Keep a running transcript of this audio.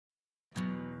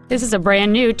This is a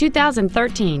brand new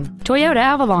 2013 Toyota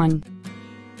Avalon.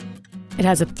 It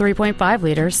has a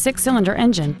 3.5-liter six-cylinder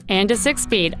engine and a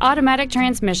 6-speed automatic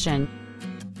transmission.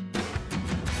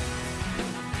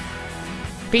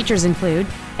 Features include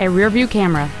a rear-view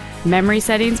camera, memory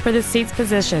settings for the seat's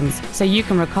positions so you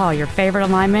can recall your favorite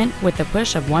alignment with the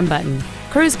push of one button,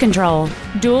 cruise control,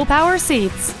 dual power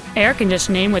seats, air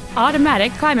conditioning with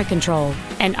automatic climate control,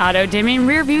 an auto-dimming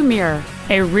rear-view mirror,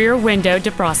 a rear window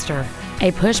defroster,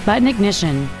 a push-button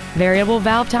ignition, variable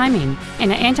valve timing,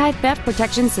 and an anti-theft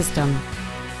protection system.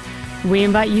 We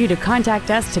invite you to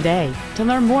contact us today to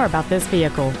learn more about this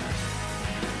vehicle.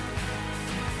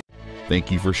 Thank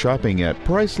you for shopping at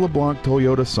Price LeBlanc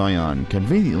Toyota Scion,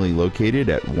 conveniently located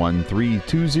at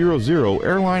 13200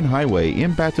 Airline Highway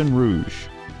in Baton Rouge.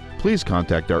 Please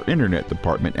contact our internet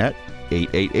department at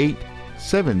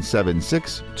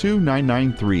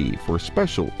 888-776-2993 for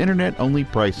special internet-only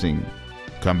pricing.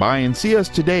 Come by and see us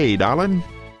today, darling.